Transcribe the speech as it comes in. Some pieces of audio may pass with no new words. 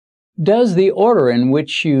Does the order in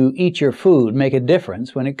which you eat your food make a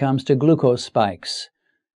difference when it comes to glucose spikes?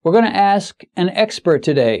 We're going to ask an expert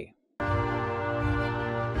today.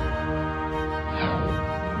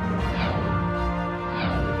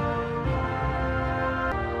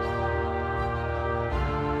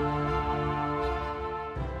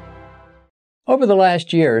 Over the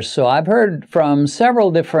last year or so, I've heard from several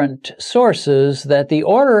different sources that the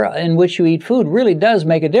order in which you eat food really does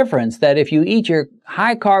make a difference. That if you eat your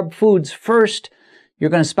high-carb foods first, you're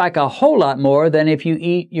going to spike a whole lot more than if you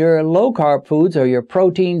eat your low-carb foods or your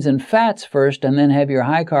proteins and fats first and then have your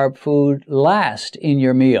high-carb food last in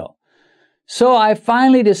your meal. So I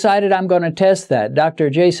finally decided I'm going to test that. Dr.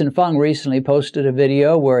 Jason Fung recently posted a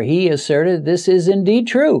video where he asserted this is indeed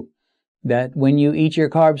true. That when you eat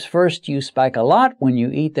your carbs first, you spike a lot. When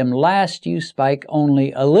you eat them last, you spike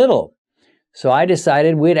only a little. So I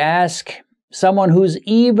decided we'd ask someone who's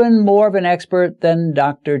even more of an expert than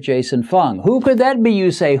Dr. Jason Fung. Who could that be,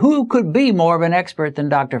 you say? Who could be more of an expert than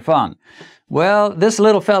Dr. Fung? Well, this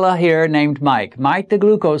little fella here named Mike. Mike the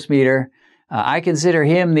glucose meter. I consider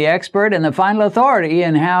him the expert and the final authority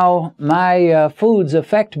in how my foods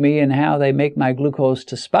affect me and how they make my glucose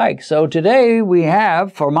to spike. So today we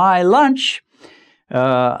have for my lunch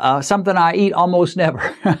something I eat almost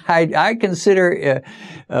never. I consider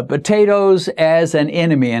potatoes as an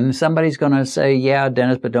enemy, and somebody's going to say, "Yeah,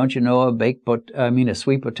 Dennis, but don't you know a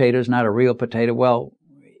sweet potato is not a real potato?" Well,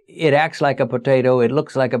 it acts like a potato, it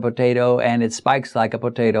looks like a potato, and it spikes like a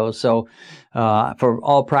potato. So for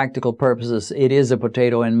all practical purposes, it is a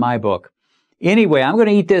potato in my book. Anyway, I'm going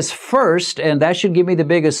to eat this first, and that should give me the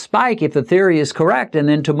biggest spike if the theory is correct. And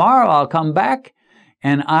then tomorrow I'll come back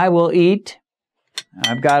and I will eat.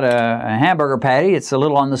 I've got a hamburger patty. It's a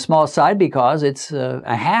little on the small side because it's a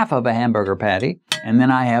half of a hamburger patty. And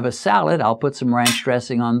then I have a salad. I'll put some ranch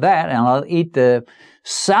dressing on that, and I'll eat the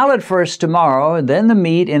salad first tomorrow, and then the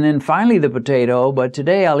meat, and then finally the potato. But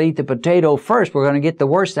today I'll eat the potato first. We're going to get the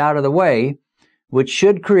worst out of the way, which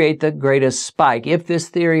should create the greatest spike. If this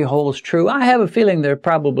theory holds true, I have a feeling there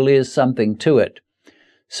probably is something to it.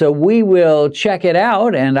 So we will check it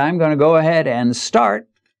out, and I'm going to go ahead and start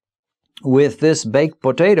with this baked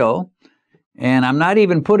potato. And I'm not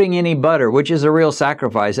even putting any butter, which is a real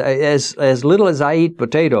sacrifice. As little as I eat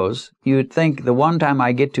potatoes, you'd think the one time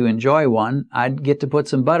I get to enjoy one, I'd get to put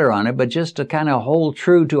some butter on it. But just to kind of hold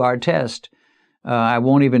true to our test, I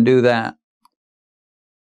won't even do that.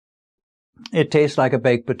 It tastes like a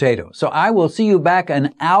baked potato. So I will see you back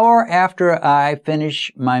an hour after I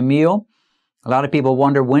finish my meal. A lot of people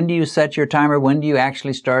wonder, when do you set your timer? When do you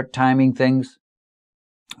actually start timing things?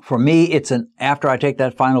 For me, it's after I take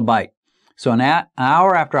that final bite. So an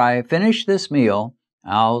hour after I finish this meal,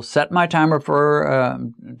 I'll set my timer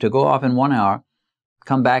to go off in 1 hour,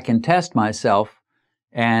 come back and test myself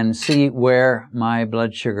and see where my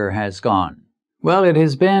blood sugar has gone. Well, it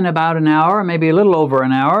has been about an hour, maybe a little over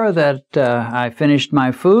an hour that I finished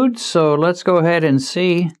my food. So let's go ahead and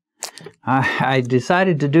see. I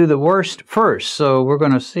decided to do the worst first. So we're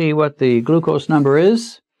going to see what the glucose number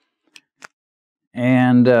is.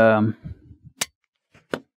 And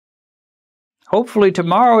hopefully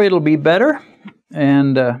tomorrow it'll be better,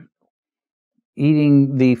 and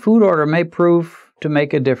eating the food order may prove to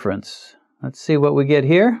make a difference. Let's see what we get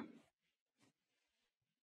here.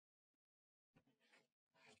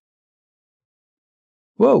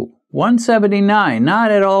 Whoa, 179,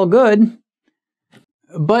 not at all good,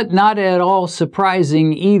 but not at all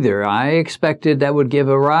surprising either. I expected that would give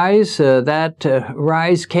a rise. That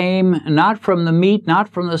rise came not from the meat, not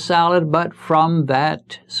from the salad, but from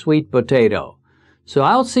that sweet potato. So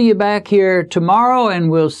I'll see you back here tomorrow, and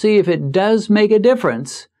we'll see if it does make a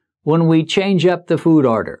difference when we change up the food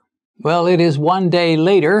order. Well, it is one day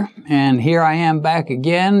later, and here I am back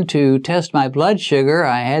again to test my blood sugar.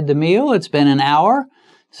 I had the meal. It's been an hour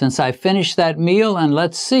since I finished that meal, and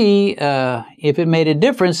let's see if it made a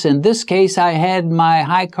difference. In this case, I had my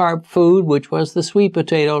high-carb food, which was the sweet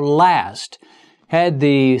potato, last. Had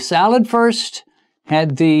the salad first,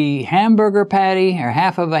 had the hamburger patty, or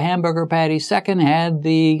half of a hamburger patty second, had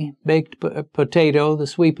the baked potato, the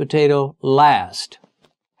sweet potato, last.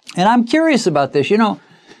 And I'm curious about this. You know,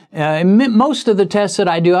 most of the tests that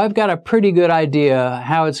I do, I've got a pretty good idea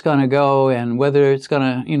how it's going to go and whether it's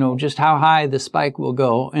going to, just how high the spike will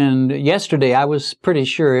go. And yesterday, I was pretty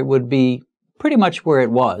sure it would be pretty much where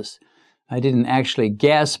it was. I didn't actually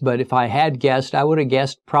guess, but if I had guessed, I would have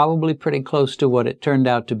guessed probably pretty close to what it turned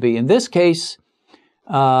out to be. In this case,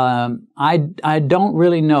 I don't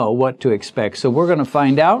really know what to expect, so we're going to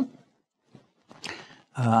find out.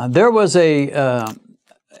 There was a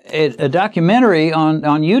documentary on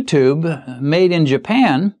YouTube made in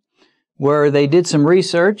Japan where they did some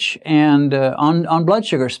research and on blood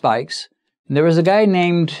sugar spikes. And there was a guy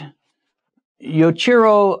named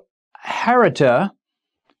Yoichiro Harita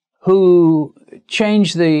who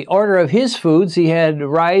changed the order of his foods. He had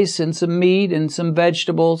rice and some meat and some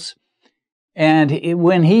vegetables. And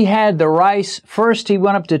when he had the rice first, he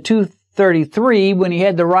went up to 233. When he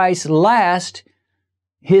had the rice last,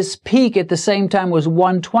 his peak at the same time was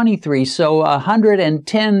 123. So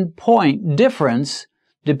 110-point difference,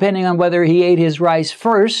 depending on whether he ate his rice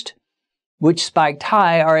first, which spiked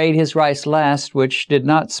high, or ate his rice last, which did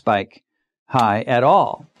not spike high at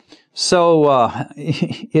all. So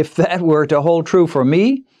if that were to hold true for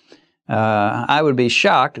me, I would be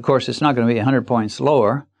shocked. Of course, it's not going to be 100 points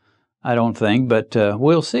lower, I don't think, but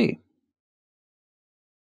we'll see.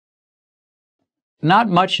 Not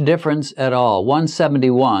much difference at all.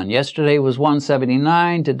 171. Yesterday was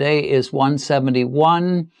 179. Today is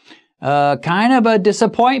 171. Kind of a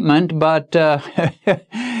disappointment, but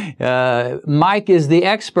Mike is the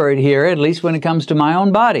expert here, at least when it comes to my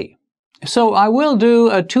own body. So I will do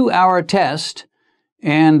a 2-hour test,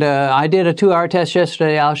 and I did a 2-hour test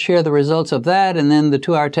yesterday. I'll share the results of that, and then the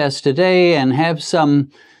 2-hour test today, and have some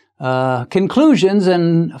conclusions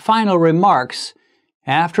and final remarks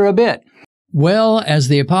after a bit. Well, as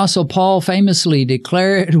the Apostle Paul famously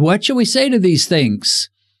declared, what shall we say to these things?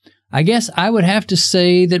 I guess I would have to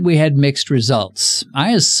say that we had mixed results.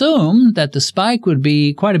 I assumed that the spike would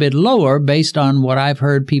be quite a bit lower based on what I've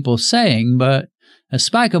heard people saying, but a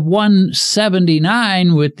spike of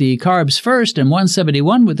 179 with the carbs first and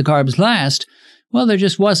 171 with the carbs last, well, there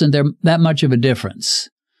just wasn't that much of a difference.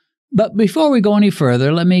 But before we go any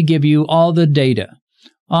further, let me give you all the data.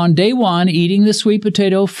 On day 1, eating the sweet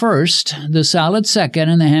potato first, the salad second,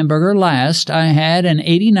 and the hamburger last, I had an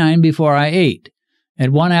 89 before I ate.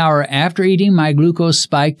 At 1 hour after eating, my glucose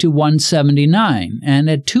spiked to 179, and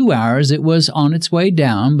at 2 hours it was on its way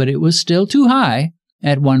down, but it was still too high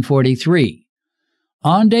at 143.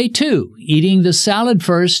 On day 2, eating the salad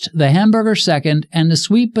first, the hamburger second, and the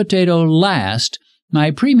sweet potato last, my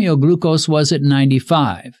pre-meal glucose was at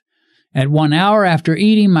 95. At 1 hour after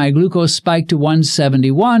eating, my glucose spiked to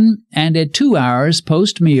 171, and at 2 hours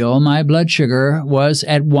post-meal, my blood sugar was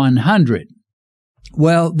at 100.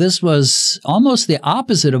 Well, this was almost the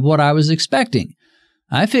opposite of what I was expecting.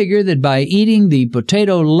 I figured that by eating the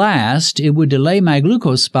potato last, it would delay my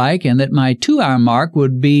glucose spike and that my 2-hour mark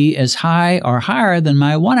would be as high or higher than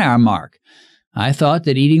my 1-hour mark. I thought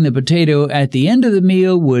that eating the potato at the end of the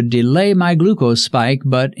meal would delay my glucose spike,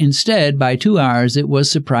 but instead, by 2 hours, it was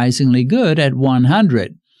surprisingly good at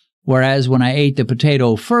 100. Whereas when I ate the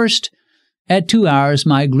potato first, at 2 hours,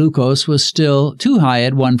 my glucose was still too high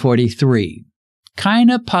at 143.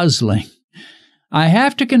 Kinda puzzling. I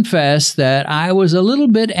have to confess that I was a little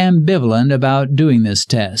bit ambivalent about doing this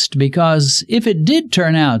test, because if it did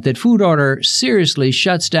turn out that food order seriously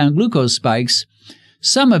shuts down glucose spikes,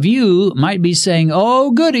 some of you might be saying,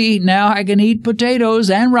 oh, goody, now I can eat potatoes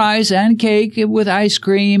and rice and cake with ice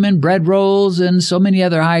cream and bread rolls and so many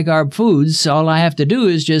other high-carb foods. All I have to do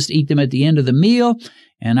is just eat them at the end of the meal,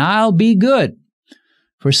 and I'll be good.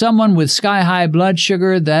 For someone with sky-high blood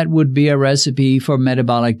sugar, that would be a recipe for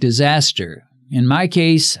metabolic disaster. In my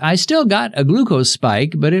case, I still got a glucose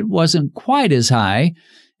spike, but it wasn't quite as high,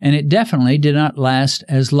 and it definitely did not last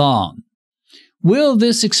as long. Will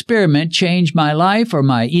this experiment change my life or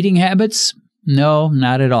my eating habits? No,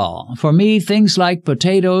 not at all. For me, things like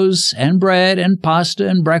potatoes and bread and pasta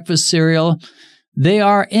and breakfast cereal, they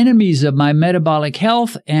are enemies of my metabolic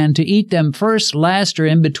health, and to eat them first, last, or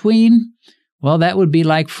in between, well, that would be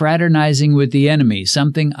like fraternizing with the enemy,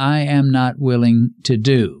 something I am not willing to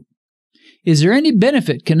do. Is there any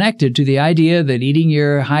benefit connected to the idea that eating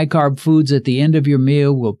your high-carb foods at the end of your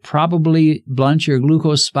meal will probably blunt your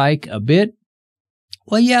glucose spike a bit?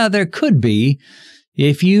 Well, yeah, there could be.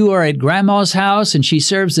 If you are at Grandma's house and she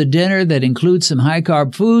serves a dinner that includes some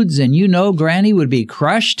high-carb foods, and you know Granny would be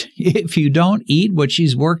crushed if you don't eat what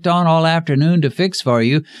she's worked on all afternoon to fix for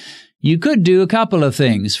you, you could do a couple of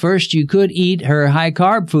things. First, you could eat her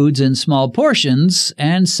high-carb foods in small portions,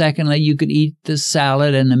 and secondly, you could eat the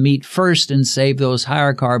salad and the meat first and save those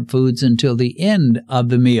higher-carb foods until the end of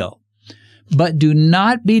the meal. But do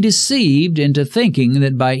not be deceived into thinking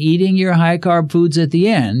that by eating your high-carb foods at the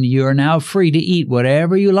end, you are now free to eat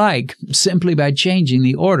whatever you like simply by changing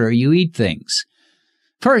the order you eat things.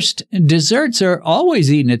 First, desserts are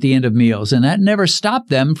always eaten at the end of meals, and that never stopped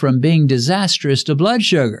them from being disastrous to blood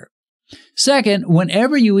sugar. Second,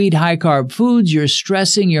 whenever you eat high-carb foods, you're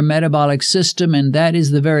stressing your metabolic system, and that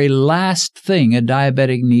is the very last thing a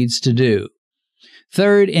diabetic needs to do.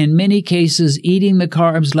 Third, in many cases, eating the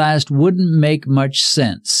carbs last wouldn't make much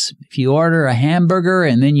sense. If you order a hamburger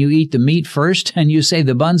and then you eat the meat first and you save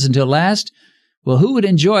the buns until last, well, who would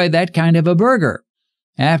enjoy that kind of a burger?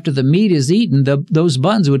 After the meat is eaten, those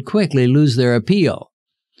buns would quickly lose their appeal.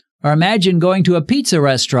 Or imagine going to a pizza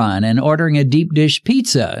restaurant and ordering a deep dish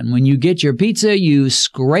pizza, and when you get your pizza, you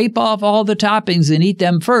scrape off all the toppings and eat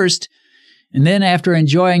them first, and then after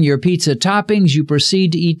enjoying your pizza toppings, you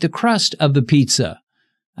proceed to eat the crust of the pizza.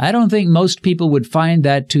 I don't think most people would find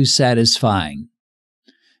that too satisfying.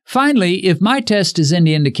 Finally, if my test is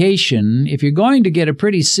any indication, if you're going to get a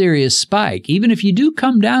pretty serious spike, even if you do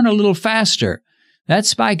come down a little faster, that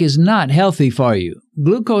spike is not healthy for you.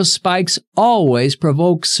 Glucose spikes always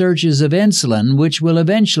provoke surges of insulin, which will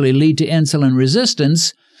eventually lead to insulin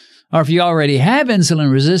resistance, or if you already have insulin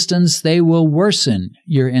resistance, they will worsen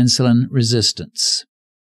your insulin resistance.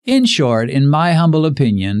 In short, in my humble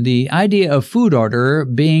opinion, the idea of food order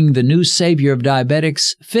being the new savior of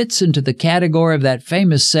diabetics fits into the category of that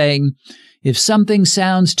famous saying, if something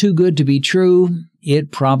sounds too good to be true,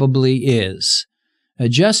 it probably is.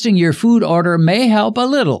 Adjusting your food order may help a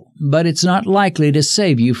little, but it's not likely to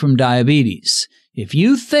save you from diabetes. If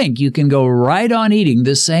you think you can go right on eating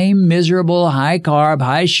the same miserable high-carb,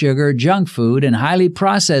 high-sugar, junk food and highly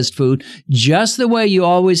processed food just the way you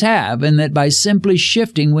always have, and that by simply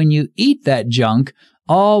shifting when you eat that junk,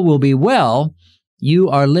 all will be well, you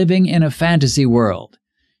are living in a fantasy world.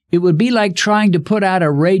 It would be like trying to put out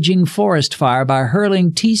a raging forest fire by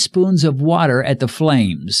hurling teaspoons of water at the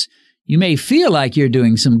flames. You may feel like you're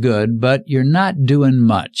doing some good, but you're not doing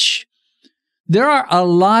much. There are a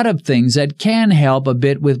lot of things that can help a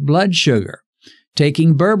bit with blood sugar.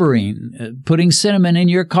 Taking berberine, putting cinnamon in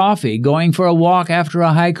your coffee, going for a walk after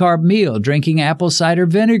a high-carb meal, drinking apple cider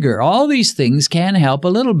vinegar, all these things can help a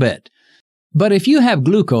little bit. But if you have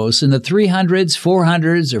glucose in the 300s,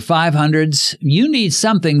 400s, or 500s, you need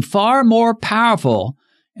something far more powerful,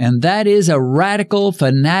 and that is a radical,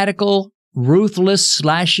 fanatical, ruthless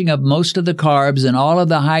slashing of most of the carbs and all of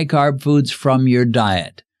the high-carb foods from your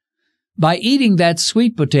diet. By eating that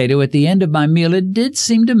sweet potato at the end of my meal, it did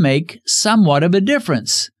seem to make somewhat of a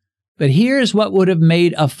difference. But here's what would have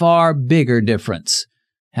made a far bigger difference.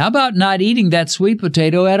 How about not eating that sweet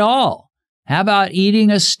potato at all? How about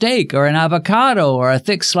eating a steak or an avocado or a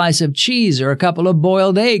thick slice of cheese or a couple of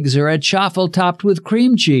boiled eggs or a chaffle topped with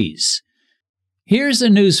cream cheese? Here's a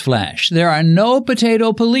newsflash. There are no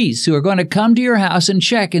potato police who are going to come to your house and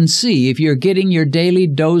check and see if you're getting your daily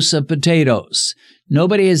dose of potatoes.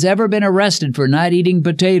 Nobody has ever been arrested for not eating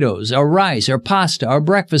potatoes or rice or pasta or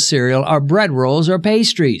breakfast cereal or bread rolls or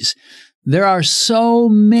pastries. There are so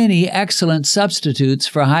many excellent substitutes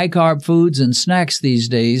for high-carb foods and snacks these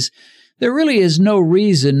days. There really is no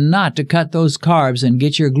reason not to cut those carbs and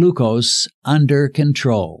get your glucose under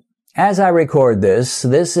control. As I record this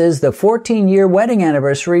is the 14-year wedding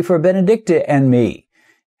anniversary for Benedicta and me.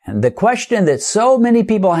 And the question that so many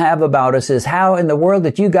people have about us is, how in the world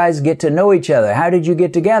did you guys get to know each other? How did you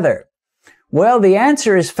get together? Well, the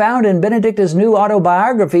answer is found in Benedicta's new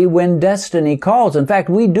autobiography, When Destiny Calls. In fact,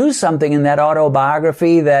 we do something in that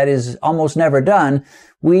autobiography that is almost never done.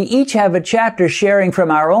 We each have a chapter sharing from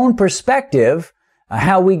our own perspective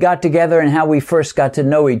how we got together and how we first got to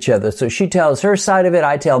know each other. So she tells her side of it,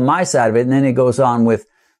 I tell my side of it, and then it goes on with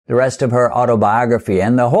the rest of her autobiography.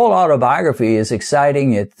 And the whole autobiography is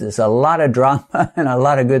exciting. It's a lot of drama and a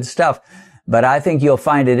lot of good stuff. But I think you'll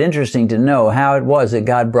find it interesting to know how it was that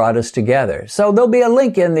God brought us together. So there'll be a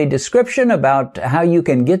link in the description about how you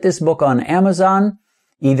can get this book on Amazon,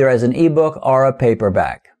 either as an ebook or a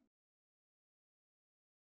paperback.